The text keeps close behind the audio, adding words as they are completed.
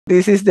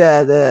This is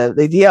the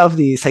idea of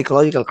the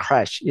psychological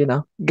crutch,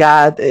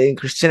 God in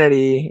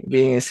Christianity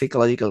being a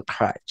psychological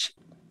crutch.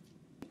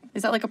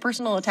 Is that like a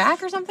personal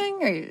attack or something?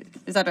 Or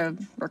is that a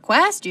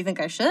request? Do you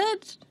think I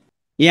should?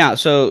 Yeah,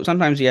 so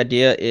sometimes the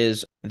idea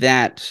is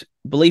that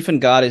belief in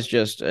God is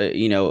just,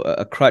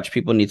 a crutch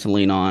people need to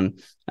lean on.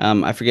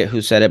 I forget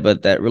who said it,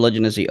 but that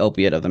religion is the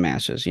opiate of the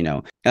masses.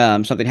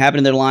 Something happened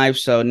in their life,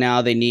 so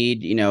now they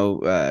need,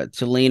 to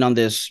lean on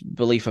this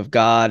belief of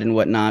God and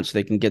whatnot so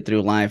they can get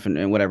through life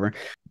and whatever.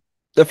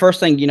 The first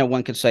thing,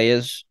 one could say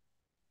is,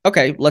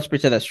 okay, let's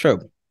pretend that's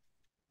true.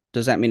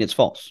 Does that mean it's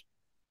false?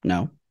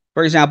 No.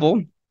 For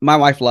example, my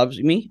wife loves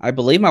me. I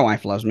believe my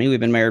wife loves me. We've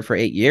been married for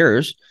 8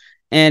 years.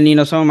 And,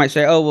 someone might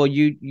say, oh, well,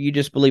 you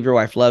just believe your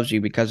wife loves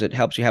you because it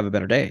helps you have a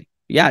better day.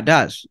 Yeah, it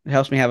does. It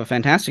helps me have a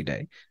fantastic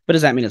day. But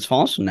does that mean it's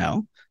false?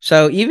 No.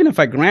 So even if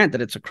I grant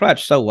that it's a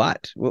crutch, so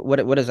what?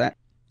 What is that?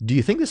 Do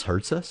you think this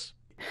hurts us?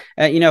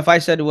 If I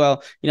said,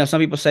 well, some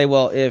people say,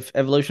 well, if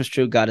evolution is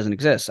true, God doesn't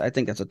exist. I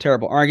think that's a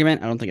terrible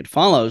argument. I don't think it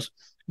follows.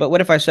 But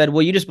what if I said,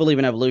 well, you just believe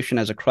in evolution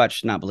as a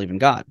crutch, not believe in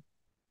God?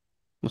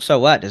 Well, so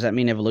what? Does that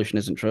mean evolution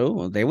isn't true?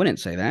 Well, they wouldn't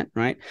say that,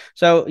 right?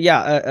 So,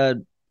 yeah,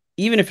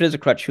 even if it is a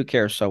crutch, who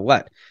cares? So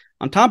what?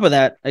 On top of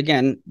that,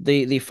 again,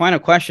 the final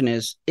question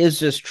is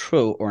this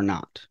true or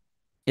not?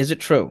 Is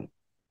it true?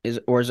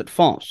 Or is it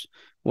false?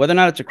 Whether or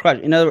not it's a crutch.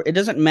 In other words, it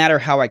doesn't matter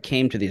how I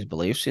came to these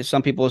beliefs.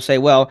 Some people will say,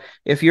 well,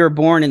 if you're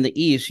born in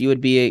the East, you'd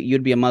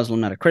be a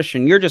Muslim, not a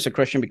Christian. You're just a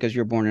Christian because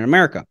you're born in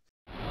America.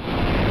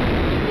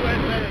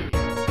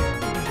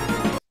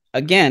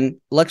 Again,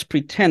 let's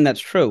pretend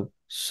that's true.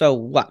 So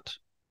what?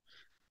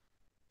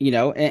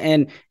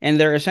 And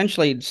they're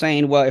essentially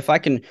saying, well, if I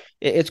can,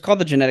 it's called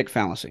the genetic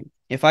fallacy.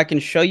 If I can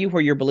show you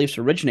where your beliefs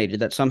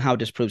originated, that somehow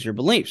disproves your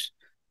beliefs.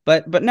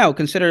 But no,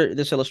 consider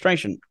this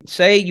illustration.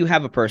 Say you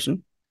have a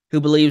person who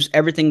believes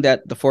everything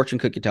that the fortune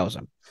cookie tells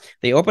them.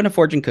 They open a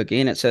fortune cookie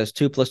and it says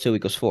 2 + 2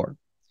 = 4.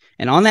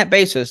 And on that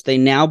basis, they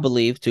now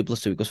believe 2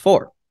 + 2 =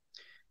 4.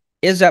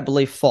 Is that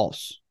belief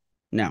false?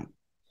 No.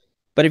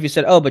 But if you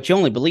said, oh, but you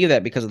only believe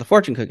that because of the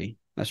fortune cookie,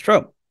 that's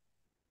true.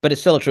 But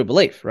it's still a true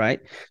belief,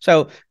 right?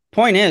 So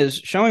point is,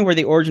 showing where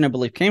the origin of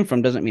belief came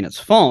from doesn't mean it's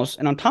false.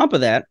 And on top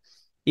of that,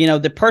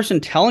 the person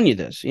telling you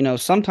this,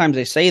 sometimes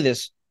they say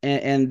this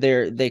and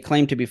they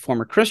claim to be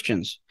former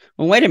Christians.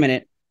 Well, wait a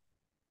minute.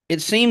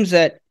 It seems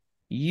that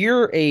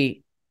you're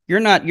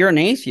an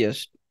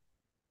atheist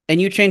and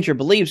you change your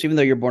beliefs even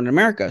though you're born in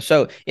America.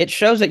 So it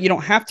shows that you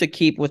don't have to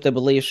keep with the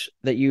beliefs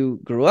that you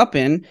grew up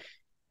in.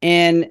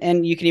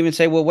 And you can even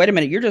say, well, wait a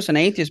minute, you're just an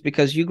atheist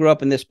because you grew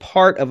up in this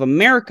part of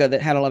America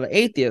that had a lot of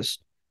atheists.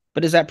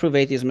 But does that prove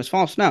atheism is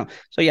false? No.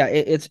 So yeah,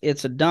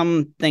 it's a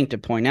dumb thing to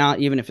point out.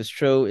 Even if it's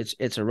true,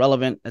 it's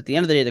irrelevant. At the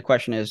end of the day, the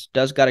question is,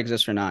 does God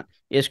exist or not?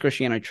 Is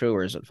Christianity true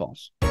or is it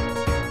false? 9, 8,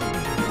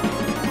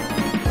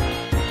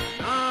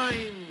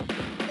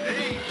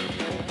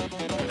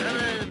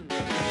 7,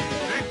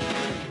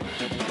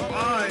 6,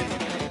 5,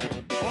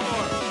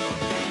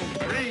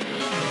 4, 3, 2,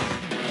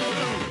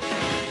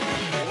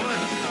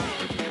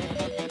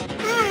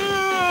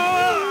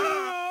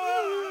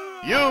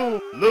 1.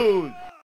 You lose.